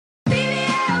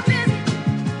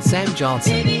Sam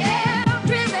Johnson.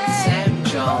 Sam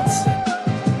Johnson.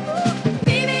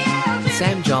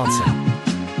 Sam Johnson.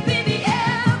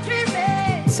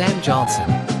 Sam Johnson.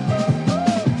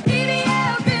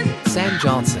 Sam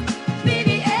Johnson.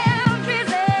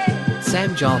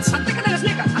 Sam Johnson. I'm thicker than a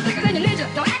snicker, I'm thicker than a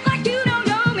ninja. Don't act like you don't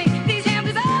know me. These hams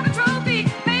deserve a trophy.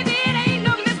 Maybe it ain't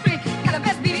no mystery. Got the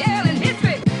best BBL in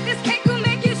history. This cake will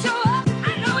make you show up.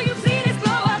 I know you've seen this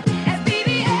glow up as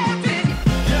BBL tribute.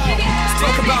 Let's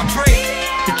talk about Drake.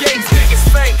 The game's biggest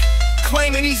fake,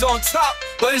 claiming he's on top,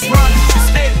 but his rhyme is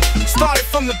just it. Started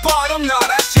from the bottom, nah,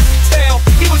 that's just a tale.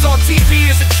 He was on TV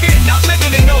as a kid, not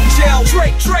living in no jail.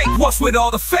 Drake, what's with all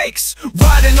the fakes?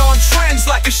 Riding on trends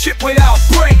like a ship without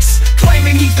brakes.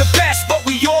 Claiming he's the best, but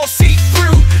we all see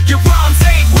through. Your rhymes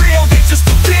ain't real, they're just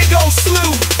a big old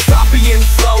slew. Copying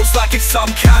flows like it's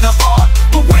some kind of art,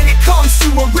 but when it comes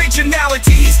to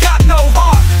originality, he's got no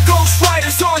heart.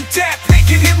 Ghostwriters on deck,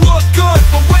 making him look good,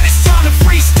 but when it's time to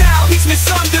freestyle, he's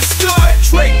misunderstood.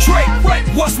 Drake,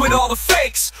 what's with all the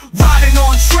fakes? Riding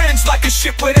on trends like a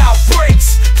ship without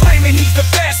brakes. Claiming he's the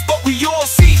best, but we all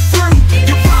see through.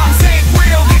 Your rhymes ain't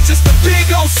real, they're just a big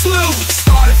old slew.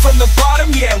 Started from the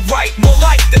bottom, yeah right, more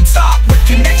like the top. With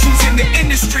connections in the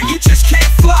industry, you just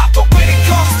can't flop. But when it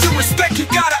comes to respect, you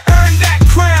gotta earn that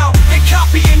crown. And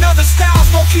copying other styles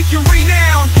won't keep you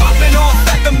renowned. Popping off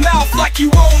at the mouth like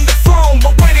you own the throne,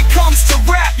 but when it comes to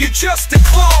rap, you're just a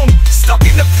clone. Stuck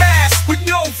in the past with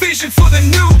no vision for the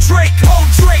new Drake. Oh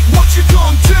Drake, what you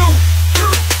gonna do?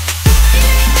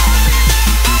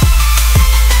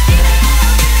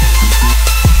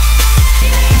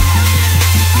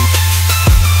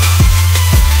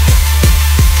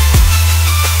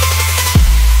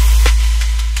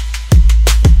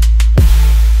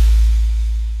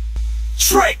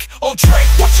 Drake, oh Drake,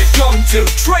 what you gonna do?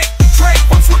 Drake,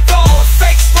 what's with all the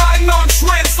fakes? Riding on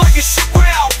trends like a ship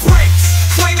without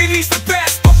brakes. Claiming he's the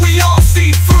best, but we all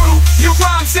see through. Your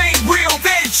rhymes ain't real,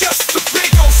 they're just a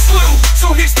big old slew.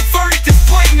 So here's the verdict, it's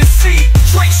plain to see.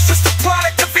 Drake's just a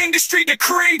product of industry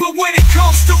decree, but when it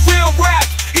comes to real rap,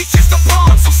 he's just a